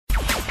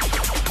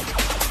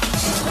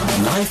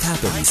Life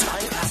Happens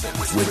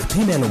with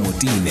Komla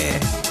Dumor.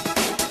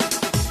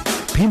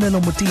 Komla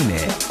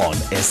Dumor on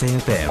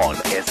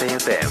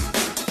SAFM.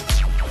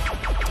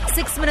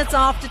 6 minutes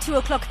after 2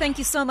 o'clock. Thank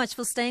you so much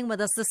for staying with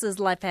us. This is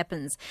Life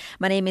Happens.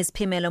 My name is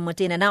Komla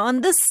Dumor. Now,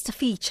 on this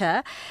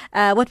feature,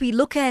 what we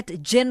look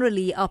at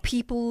generally are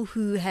people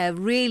who have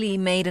really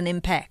made an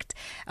impact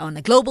on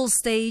a global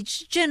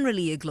stage,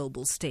 generally a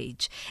global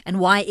stage. And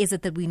why is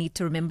it that we need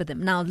to remember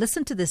them? Now,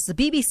 listen to this. The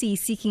BBC is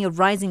seeking a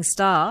rising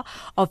star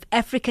of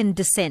African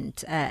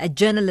descent, a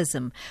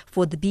journalism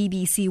for the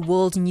BBC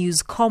World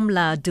News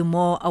Komla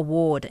Dumor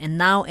Award, and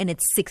now in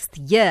its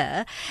 6th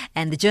year.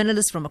 And the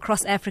journalists from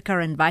across Africa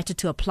are invited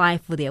to apply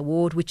for the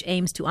award, which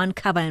aims to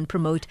uncover and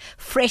promote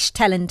fresh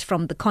talent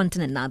from the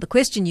continent. Now, the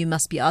question you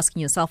must be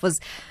asking yourself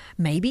is,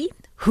 maybe,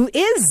 who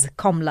is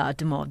Komla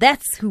Dumor?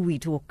 That's who we're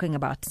talking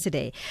about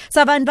today.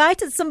 So I've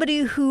invited somebody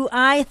who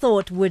I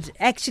thought would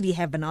actually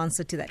have an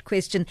answer to that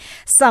question.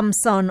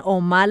 Samson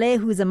Omale,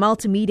 who's a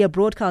multimedia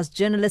broadcast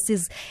journalist,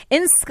 is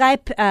in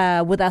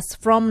Skype with us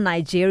from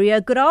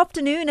Nigeria. Good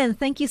afternoon, and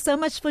thank you so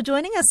much for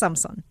joining us,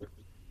 Samson.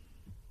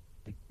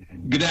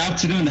 Good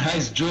afternoon.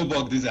 How's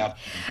Joburg this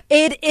afternoon?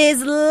 It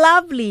is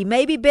lovely.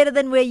 Maybe better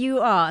than where you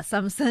are,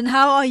 Samson.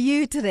 How are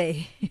you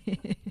today?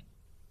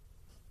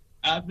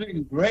 I'm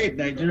doing great.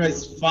 Nigeria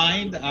is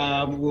fine.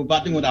 We're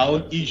battling with our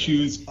own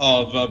issues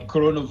of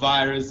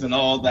coronavirus and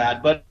all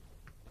that. But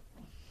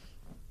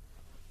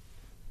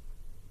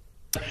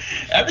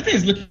everything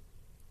is looking,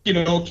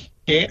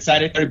 okay.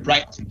 Excited, very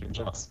bright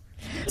for us.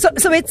 So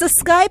it's a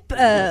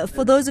Skype,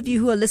 for those of you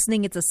who are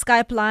listening, it's a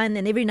Skype line,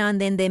 and every now and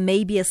then there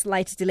may be a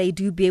slight delay.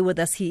 Do bear with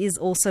us. He is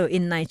also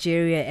in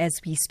Nigeria as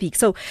we speak.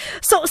 So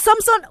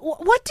Samson,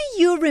 what do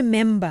you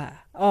remember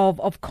of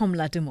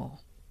Komla Dumor?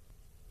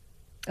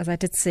 As I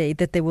did say,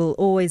 that there will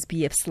always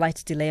be a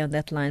slight delay on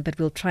that line, but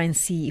we'll try and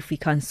see if we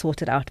can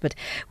sort it out. But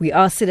we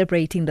are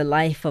celebrating the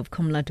life of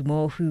Komla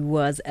Dumor, who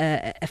was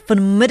a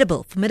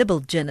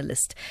formidable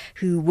journalist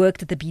who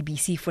worked at the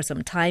BBC for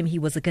some time. He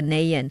was a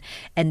Ghanaian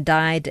and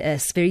died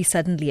very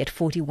suddenly at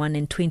 41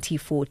 in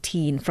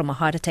 2014 from a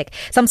heart attack.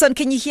 Samson,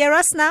 can you hear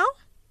us now?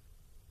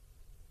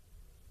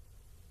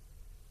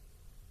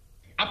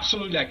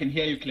 Absolutely, I can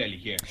hear you clearly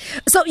here.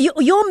 So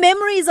your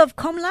memories of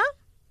Komla?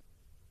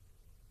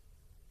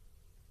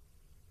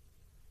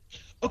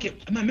 Okay,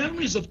 my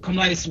memories of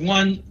Komla is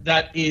one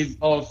that is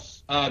of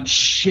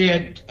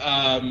shared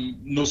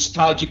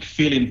nostalgic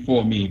feeling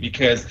for me,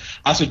 because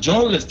as a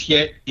journalist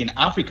here in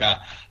Africa,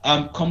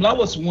 Komla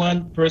was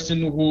one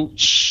person who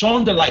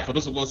shone the light for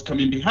those of us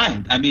coming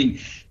behind. I mean,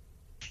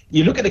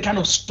 you look at the kind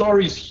of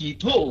stories he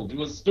told. It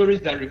was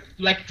stories that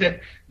reflected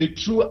the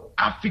true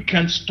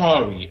African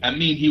story. I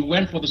mean, he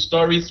went for the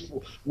stories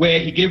where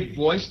he gave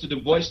voice to the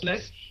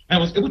voiceless and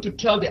was able to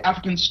tell the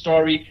African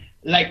story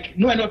like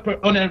no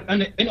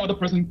any other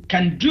person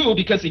can do,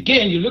 because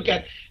again, you look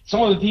at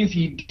some of the things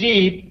he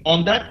did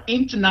on that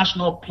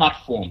international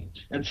platform,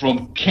 and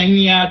from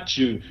Kenya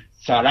to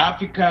South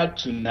Africa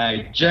to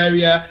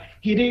Nigeria,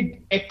 he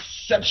did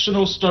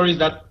exceptional stories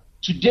that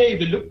today,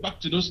 if you look back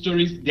to those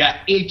stories, they are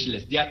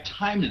ageless, they are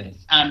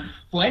timeless. And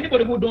for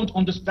anybody who don't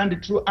understand the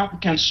true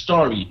African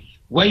story,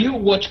 when you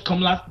watch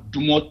Komla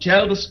Dumor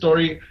tell the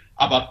story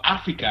about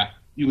Africa,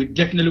 you will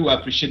definitely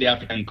appreciate the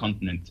African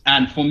continent.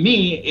 And for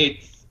me,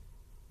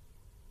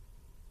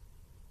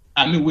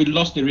 we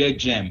lost a real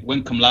gem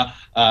when Komla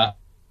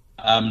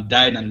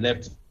died and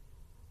left.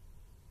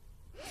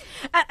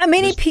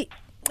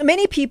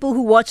 Many people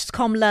who watched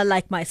Komla,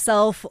 like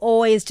myself,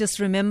 always just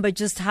remember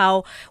just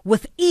how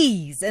with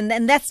ease, and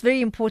that's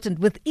very important,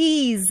 with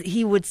ease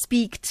he would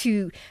speak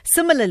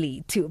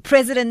similarly to a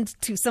president,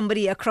 to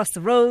somebody across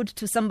the road,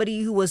 to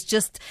somebody who was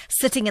just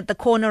sitting at the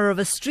corner of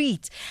a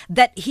street,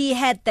 that he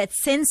had that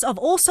sense of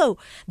also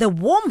the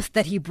warmth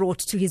that he brought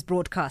to his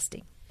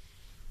broadcasting.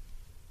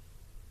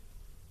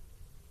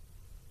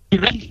 He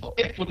ran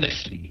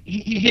effortlessly.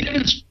 He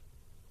didn't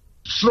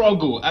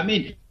struggle. I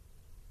mean,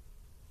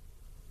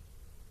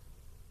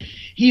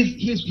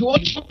 you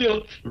don't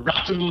feel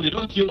rattled, you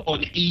don't feel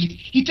unease.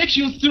 He takes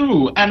you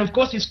through, and of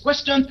course, his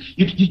questions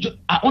you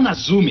are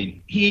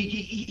unassuming.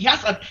 He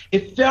has a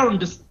fair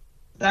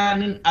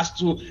understanding as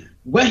to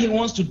where he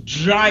wants to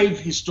drive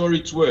his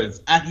story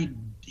towards, and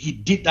he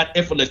did that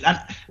effortlessly. And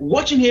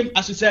watching him,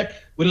 as you said,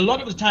 with a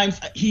lot of the times,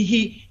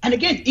 and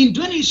again, in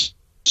doing his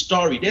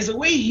story, there's a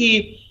way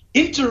he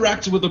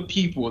interacts with the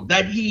people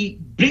that he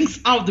brings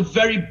out the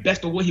very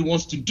best of what he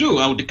wants to do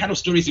and the kind of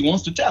stories he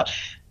wants to tell.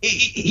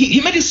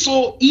 He made it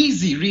so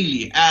easy,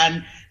 really.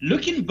 And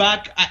looking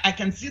back, I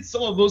can see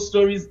some of those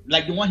stories,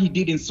 like the one he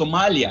did in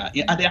Somalia,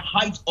 at the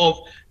height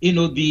of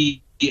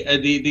the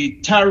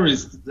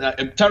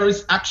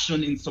terrorist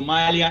action in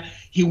Somalia.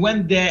 He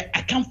went there.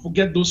 I can't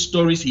forget those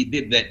stories he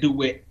did there. They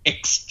were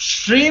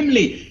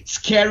extremely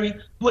scary,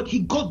 but he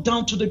got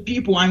down to the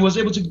people and was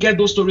able to get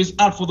those stories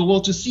out for the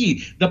world to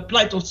see. The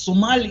plight of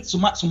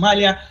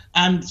Somalia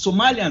and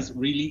Somalians,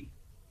 really,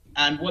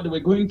 and what they were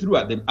going through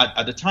at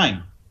the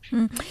time.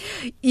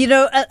 You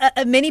know,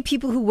 many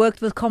people who worked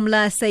with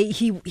Komla say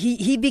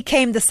he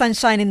became the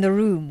sunshine in the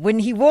room. When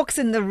he walks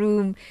in the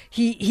room,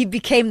 he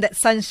became that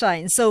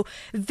sunshine. So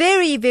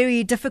very,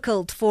 very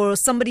difficult for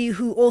somebody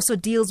who also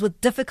deals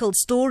with difficult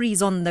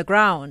stories on the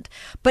ground.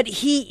 But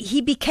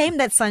he became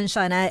that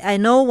sunshine. I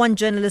know one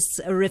journalist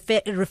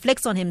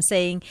reflects on him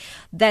saying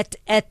that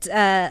at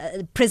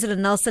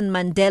President Nelson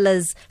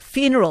Mandela's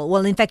funeral,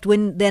 well, in fact,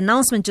 when the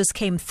announcement just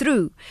came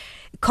through,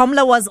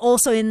 Komla was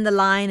also in the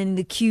line in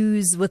the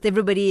queues with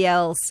everybody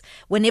else.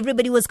 When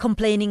everybody was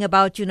complaining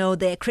about, the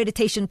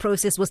accreditation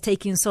process was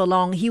taking so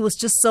long, he was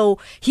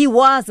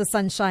the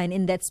sunshine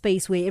in that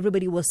space where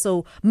everybody was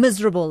so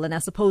miserable and I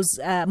suppose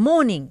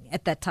mourning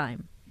at that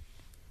time.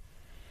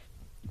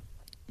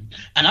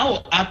 And I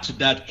will add to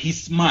that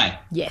his smile.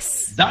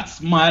 Yes. That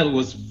smile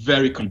was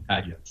very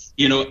contagious.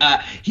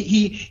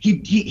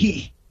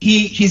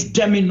 His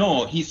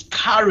demeanor, his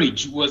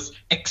courage was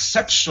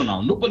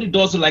exceptional. Nobody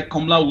does it like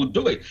Komla would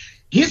do it.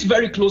 His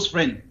very close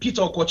friend,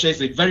 Peter Okocha,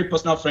 is a very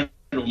personal friend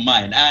of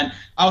mine. And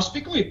I was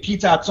speaking with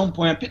Peter at some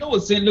point, and Peter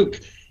was saying, look,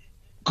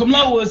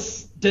 Komla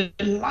was the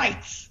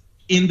light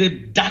in the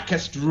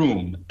darkest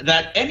room.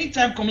 That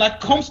anytime Komla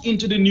comes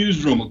into the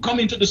newsroom, come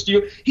into the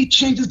studio, he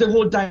changes the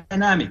whole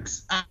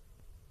dynamics.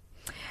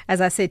 As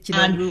I said,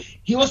 and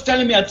he was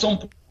telling me at some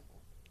point,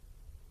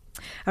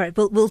 all right,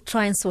 we'll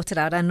try and sort it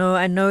out. I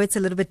know it's a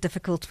little bit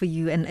difficult for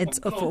you and it's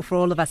for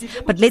all of us.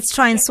 But let's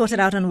try and sort it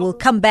out, and we'll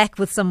come back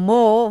with some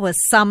more with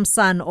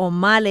Samson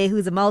Omale,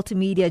 who's a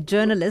multimedia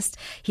journalist.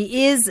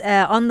 He is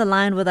on the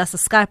line with us, a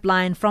Skype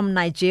line from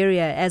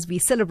Nigeria, as we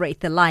celebrate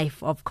the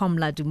life of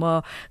Komla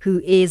Dumor,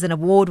 who is an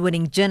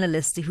award-winning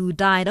journalist who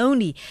died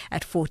only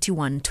at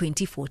 41,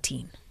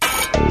 2014.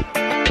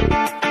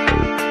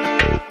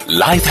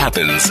 Life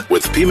Happens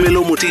with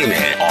Phemelo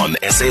Motene on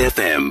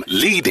SAFM,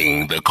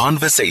 leading the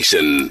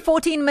conversation.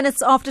 14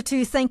 minutes after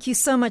 2. Thank you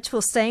so much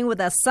for staying with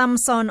us.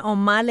 Samson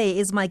Omale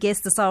is my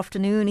guest this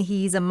afternoon.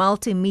 He's a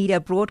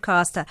multimedia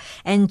broadcaster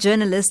and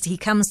journalist. He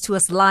comes to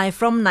us live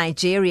from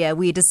Nigeria.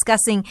 We're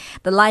discussing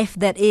the life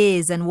that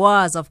is and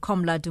was of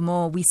Komla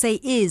Dumor. We say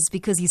is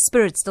because his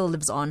spirit still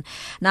lives on.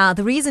 Now,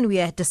 the reason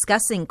we are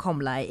discussing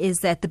Komla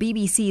is that the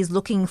BBC is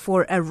looking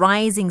for a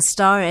rising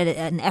star,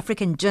 an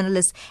African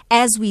journalist,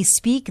 as we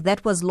speak.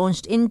 That was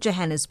launched in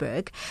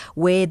Johannesburg,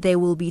 where they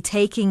will be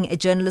taking a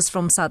journalist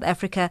from South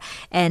Africa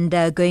and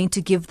going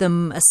to give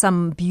them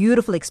some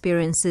beautiful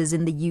experiences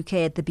in the UK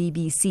at the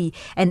BBC.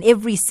 And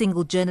every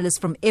single journalist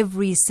from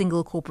every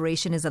single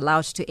corporation is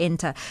allowed to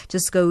enter.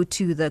 Just go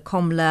to the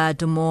Komla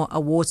Dumor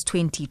Awards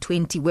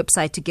 2020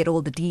 website to get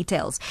all the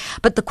details.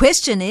 But the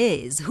question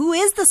is, who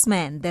is this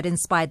man that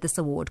inspired this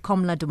award?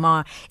 Komla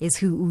Dumor is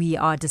who we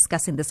are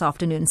discussing this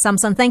afternoon.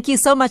 Samson, thank you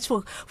so much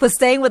for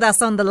staying with us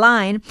on the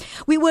line.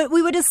 We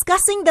were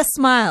discussing the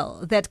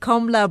smile that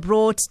Komla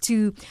brought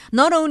to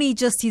not only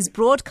just his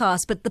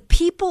broadcast, but the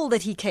people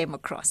that he came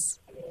across.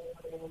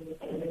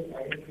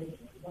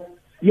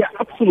 Yeah,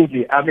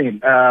 absolutely. I mean,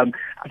 as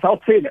I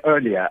was saying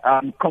earlier,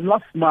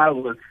 Komla's smile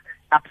was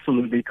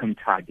absolutely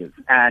contagious.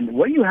 And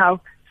when you have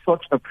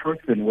such a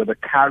person with a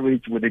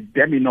courage, with a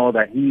demeanor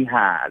that he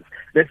has,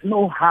 there's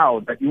no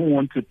how that you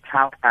want to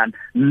tap and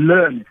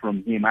learn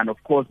from him, and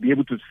of course be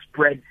able to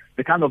spread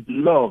the kind of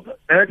love,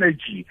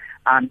 energy,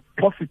 and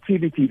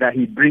positivity that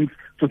he brings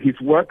to his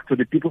work, to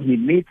the people he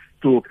meets,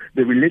 to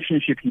the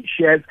relationship he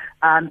shares,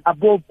 and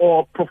above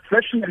all,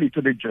 professionally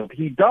to the job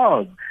he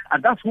does.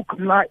 And that's who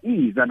Komla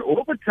is. And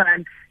over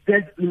time,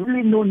 there's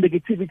really no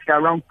negativity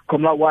around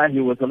Komla while he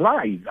was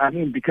alive. I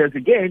mean, because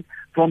again,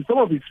 from some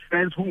of his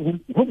friends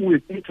whom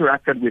we've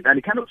interacted with and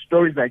the kind of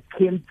stories that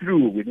came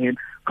through with him,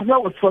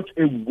 Komla was such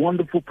a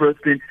wonderful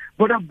person.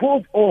 But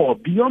above all,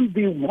 beyond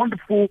the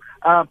wonderful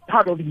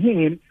part of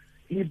him,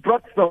 he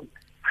brought some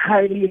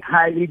highly,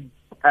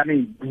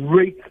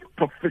 great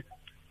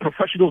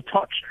professional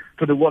touch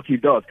to the work he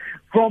does.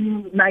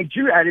 From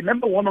Nigeria, I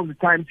remember one of the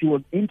times he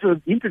was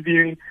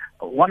interviewing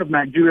one of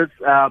Nigeria's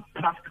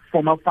past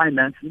former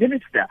finance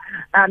minister.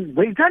 And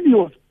by the time he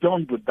was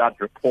done with that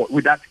report,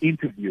 with that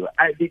interview,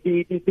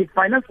 the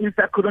finance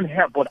minister couldn't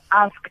help but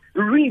ask,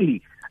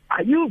 really,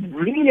 are you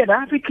really an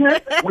African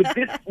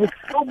with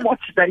so much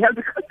that he has?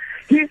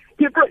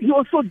 Because he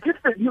was so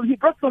different. He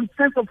brought some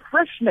sense of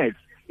freshness,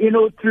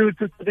 to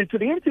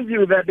the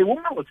interview, that the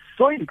woman was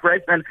so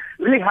impressed and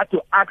really had to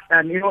ask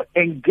and,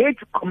 engage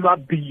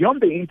Komla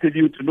beyond the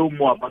interview to know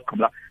more about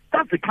Komla.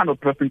 That's the kind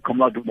of person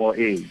Komla Dumor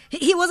is.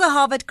 He was a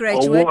Harvard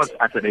graduate. Or was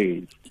at an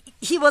age.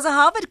 He was a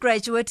Harvard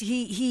graduate.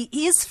 He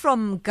is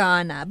from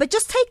Ghana. But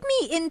just take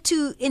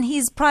me in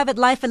his private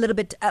life a little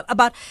bit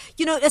about,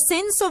 a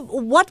sense of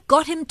what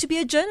got him to be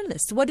a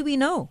journalist. What do we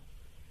know?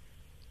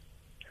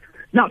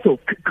 Now, so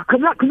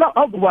Komla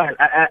all the while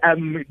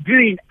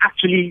didn't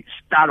actually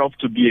start off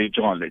to be a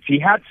journalist. He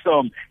had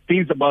some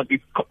things about the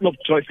couple of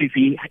choices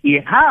he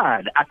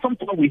had. At some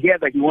point, we hear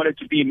that he wanted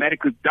to be a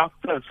medical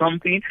doctor or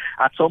something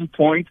at some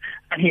point,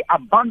 and he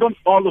abandoned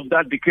all of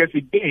that because,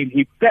 again,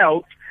 he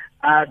felt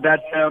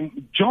that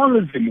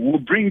journalism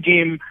would bring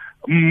him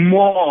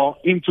more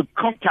into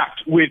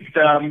contact with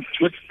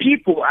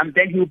people, and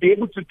then he'll be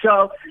able to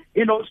tell,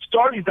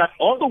 stories that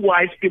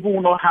otherwise people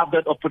will not have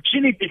that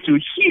opportunity to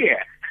hear.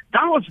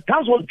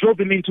 That's what drove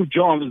him into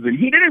journalism.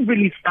 He didn't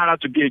really start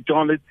out to be a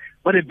journalist,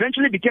 but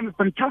eventually became a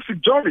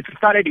fantastic journalist. He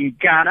started in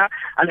Ghana,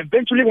 and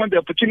eventually when the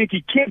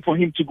opportunity came for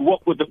him to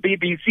work with the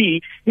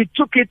BBC, he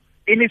took it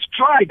in his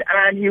stride,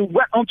 and he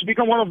went on to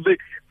become one of the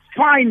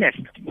finest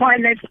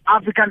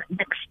African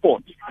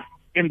exports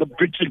in the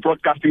British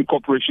Broadcasting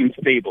Corporation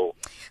stable.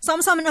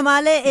 Samson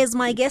Omale is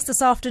my guest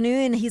this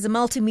afternoon. He's a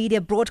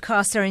multimedia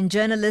broadcaster and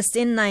journalist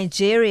in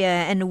Nigeria,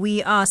 and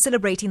we are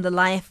celebrating the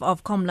life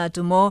of Komla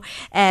Dumor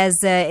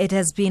as it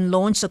has been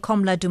launched. The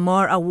Komla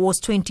Dumor Awards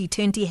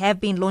 2020 have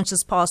been launched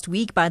this past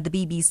week by the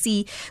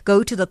BBC.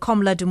 Go to the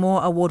Komla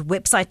Dumor Award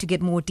website to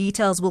get more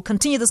details. We'll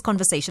continue this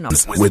conversation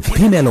with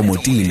Pimelo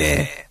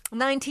Motine.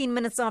 19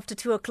 minutes after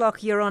 2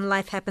 o'clock, you're on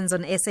Life Happens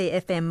on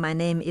SAFM. My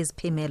name is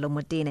Pimelo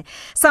Motine.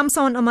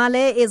 Samson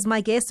Omale is my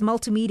guest,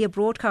 multimedia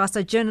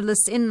broadcaster,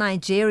 journalist in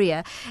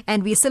Nigeria,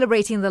 and we're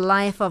celebrating the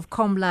life of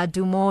Komla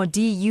Dumor,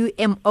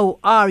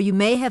 Dumor. You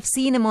may have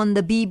seen him on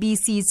the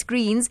BBC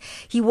screens.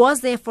 He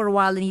was there for a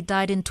while and he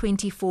died in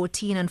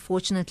 2014.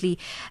 Unfortunately,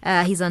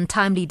 his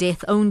untimely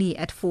death only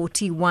at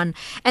 41.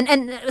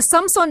 And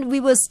Samson, we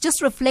was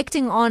just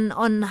reflecting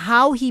on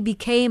how he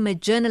became a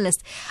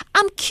journalist.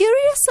 I'm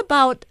curious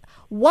about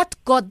what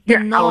got the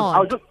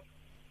nod?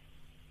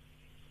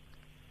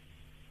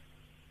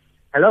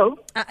 Hello?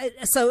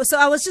 So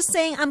I was just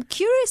saying, I'm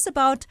curious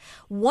about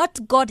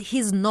what got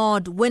his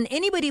nod. When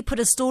anybody put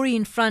a story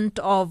in front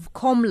of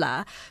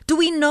Komla, do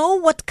we know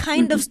what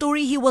kind of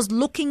story he was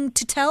looking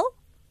to tell?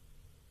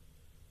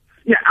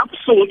 Yeah,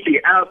 absolutely.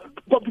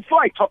 But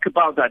before I talk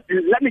about that,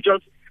 let me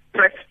just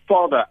press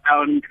further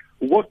on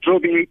what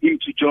drove him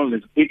into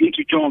journalism.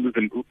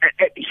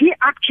 He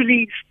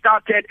actually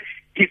started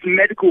his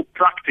medical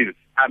practice,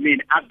 at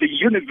the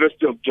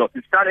University of Jos.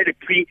 He started a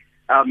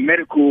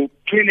pre-medical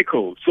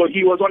clinical. So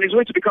he was on his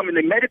way to becoming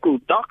a medical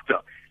doctor.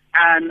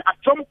 And at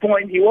some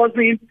point, he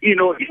wasn't,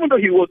 even though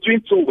he was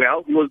doing so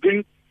well, he was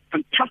doing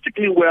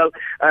fantastically well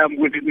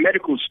with his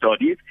medical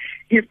studies,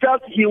 he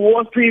felt he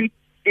wasn't,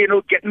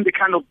 getting the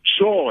kind of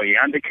joy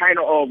and the kind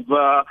of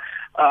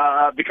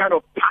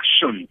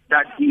passion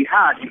that he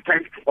had in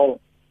terms of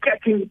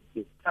getting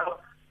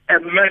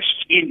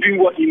immersed in doing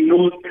what he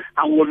knows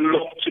and would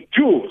love to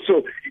do.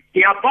 So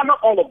he abandoned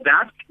all of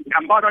that,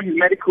 abandoned his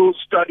medical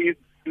studies,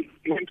 and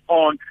went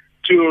on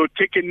to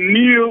take a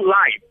new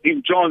life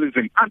in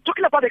journalism. I'm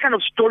talking about the kind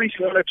of stories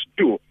he wanted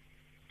to do.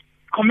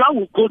 Komla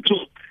will go to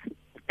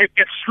a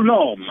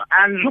slum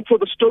and look for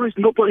the stories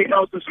nobody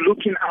else is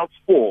looking out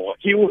for.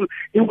 He will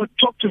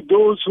talk to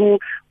those who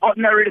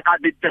ordinarily are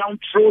the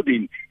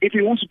downtrodden. If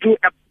he wants to do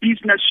a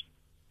business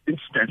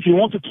instance, he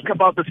wants to talk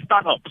about the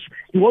startups.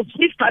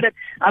 He started,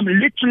 I'm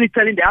literally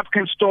telling the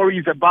African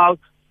stories about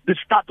the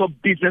startup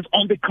business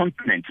on the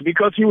continent,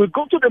 because he will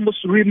go to the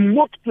most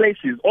remote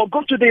places or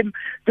go to the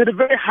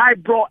very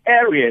highbrow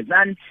areas,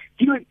 and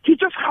he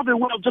just have a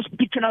way of just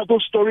picking out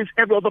those stories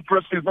every other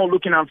person is not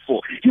looking out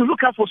for. He'll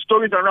look out for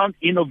stories around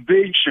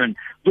innovation,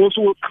 those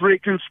who are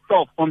creating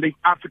stuff on the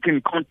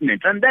African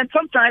continent. And then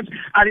sometimes,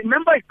 I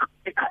remember,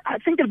 I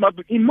think it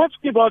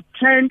must be about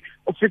 10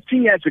 or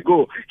 15 years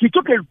ago, he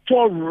took a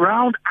tour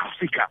around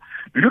Africa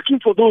looking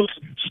for those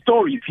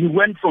stories. He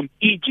went from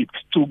Egypt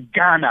to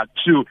Ghana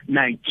to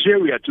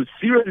Nigeria to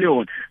Sierra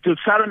Leone to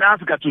Southern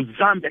Africa to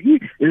Zambia.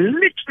 He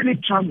literally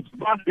traversed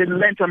the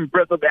length and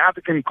breadth of the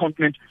African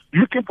continent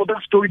looking for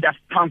that story that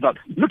stands out,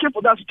 looking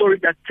for that story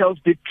that tells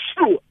the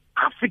true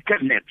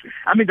Africanness.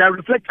 That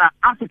reflects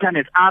our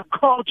Africanness, our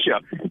culture.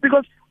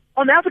 Because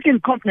on the African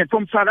continent,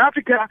 from South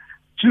Africa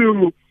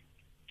to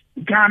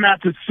Ghana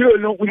to Sierra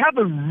Leone, we have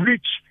a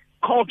rich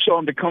culture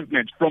on the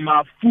continent, from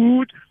our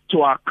food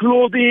to our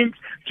clothing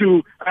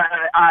to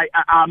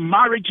our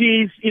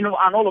marriages, and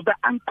all of that.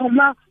 And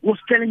Komla was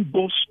telling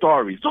both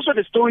stories. Those are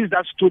the stories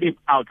that stood him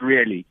out,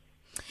 really.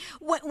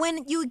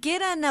 When you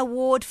get an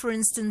award, for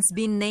instance,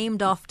 being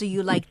named after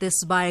you like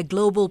this by a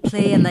global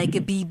player like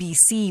a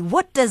BBC,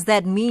 what does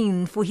that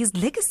mean for his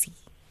legacy?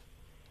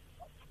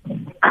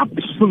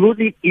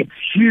 Absolutely, it's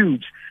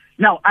huge.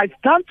 Now, I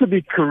stand to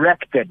be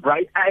corrected,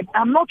 right?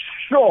 I'm not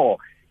sure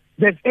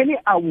there's any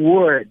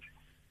award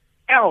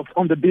else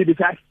on the BBC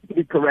has to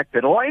be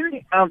corrected, or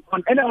any on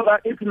any other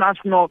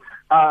international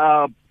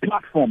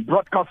platform,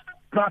 broadcast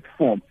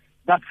platform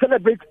that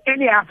celebrates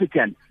any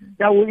African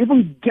that will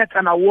even get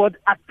an award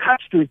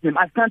attached to his name.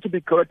 I stand to be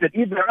corrected.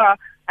 If there are,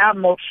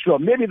 I'm not sure.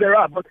 Maybe there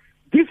are, but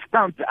this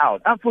stands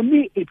out. And for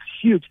me, it's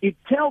huge. It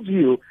tells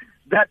you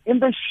that in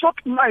the short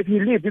life he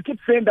lived, you keep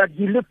saying that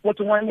he lived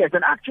 41 years,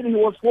 and actually he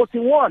was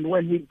 41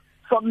 when he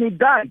suddenly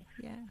died.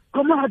 Yeah.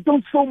 Komla had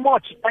done so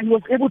much, and he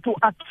was able to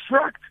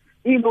attract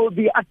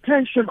the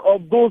attention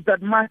of those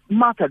that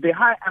matter, the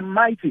high and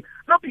mighty.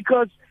 Not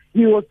because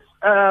he was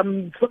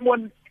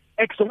someone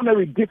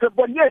extraordinary different,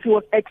 but yes, he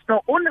was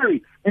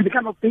extraordinary in the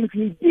kind of things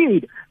he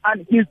did.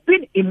 And he's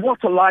been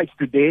immortalized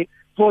today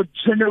for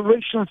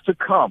generations to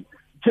come.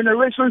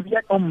 Generations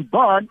yet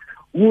unborn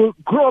will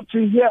grow up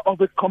to hear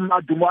of a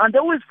Komla Dumor, and they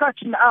will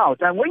search him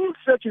out. And when you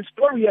search his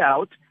story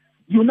out,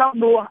 you now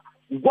know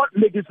what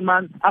made this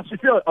man, as we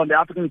see on the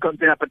African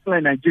continent, particularly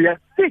in Nigeria,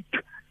 sick.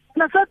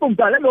 And aside from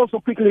that, let me also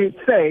quickly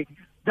say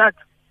that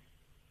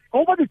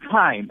over the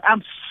time,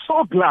 I'm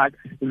so glad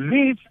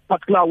this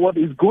particular award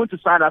is going to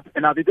South Africa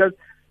now, because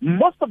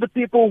most of the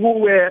people who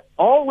were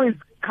always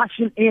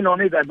cashing in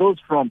on it are those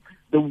from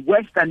the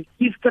west and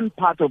eastern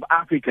part of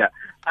Africa.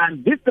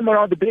 And this time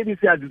around, the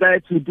BBC has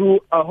decided to do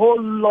a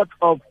whole lot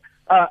of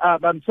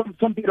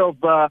some bit of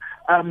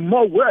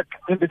more work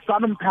in the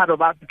southern part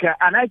of Africa.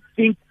 And I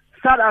think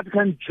South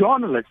African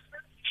journalists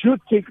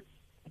should take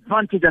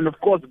advantage and, of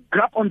course,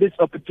 grab on this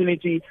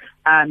opportunity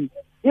and,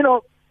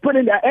 put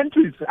in their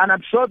entries. And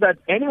I'm sure that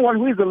anyone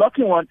who is a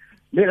lucky one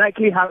may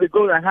likely have a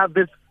go and have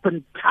this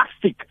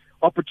fantastic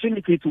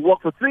opportunity to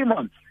work for 3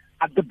 months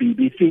at the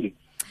BBC.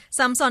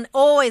 Samson,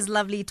 always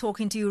lovely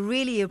talking to you.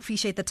 Really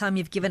appreciate the time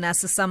you've given us.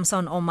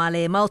 Samson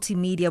Omale,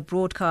 multimedia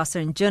broadcaster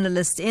and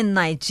journalist in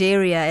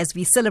Nigeria, as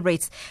we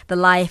celebrate the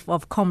life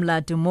of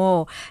Komla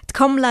Dumor.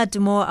 Komla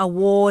Dumor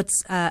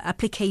Awards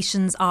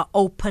applications are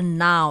open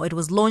now. It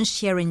was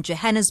launched here in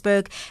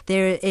Johannesburg.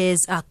 There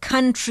is a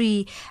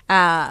countrywide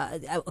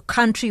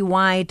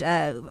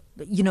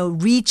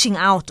reaching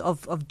out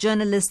of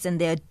journalists, and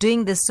they're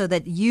doing this so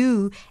that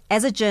you,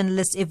 as a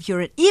journalist,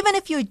 even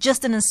if you're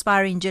just an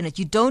aspiring journalist,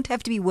 you don't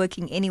have to be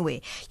working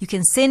anywhere. You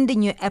can send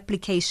in your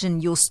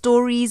application. Your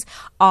stories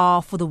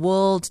are for the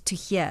world to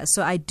hear.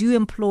 So I do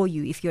implore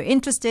you, if you're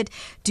interested,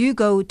 do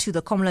go to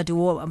the Komla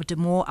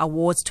Dumor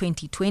Awards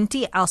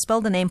 2020. I'll spell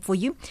the name for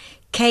you.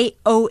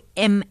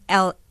 KOMLA,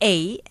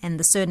 and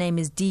the surname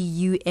is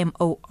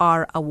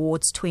DUMOR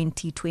Awards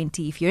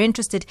 2020. If you're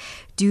interested,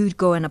 do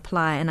go and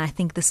apply. And I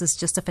think this is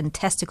just a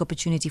fantastic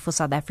opportunity for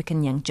South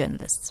African young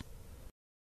journalists.